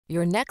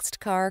Your next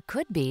car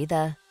could be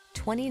the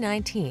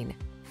 2019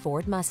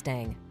 Ford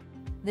Mustang.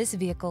 This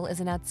vehicle is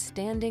an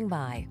outstanding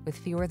buy with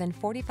fewer than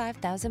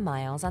 45,000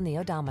 miles on the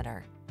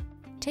odometer.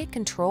 Take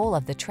control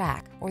of the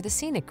track or the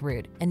scenic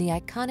route in the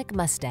iconic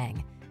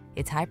Mustang.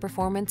 Its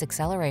high-performance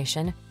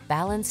acceleration,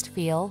 balanced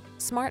feel,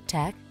 smart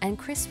tech, and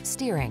crisp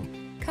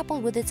steering,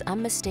 coupled with its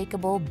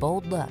unmistakable,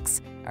 bold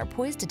looks, are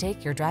poised to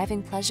take your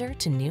driving pleasure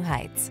to new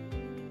heights.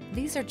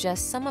 These are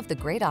just some of the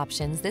great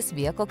options this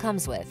vehicle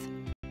comes with: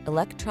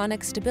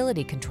 electronic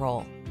stability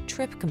control,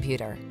 trip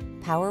computer,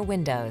 power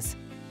windows,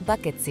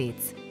 bucket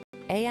seats,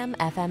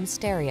 AM/FM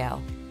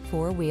stereo,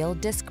 four-wheel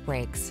disc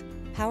brakes,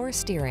 power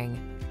steering.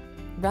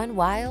 Run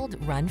wild,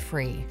 run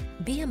free.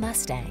 Be a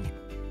Mustang.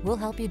 We'll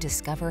help you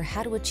discover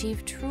how to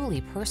achieve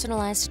truly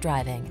personalized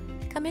driving.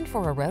 Come in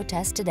for a road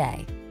test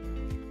today.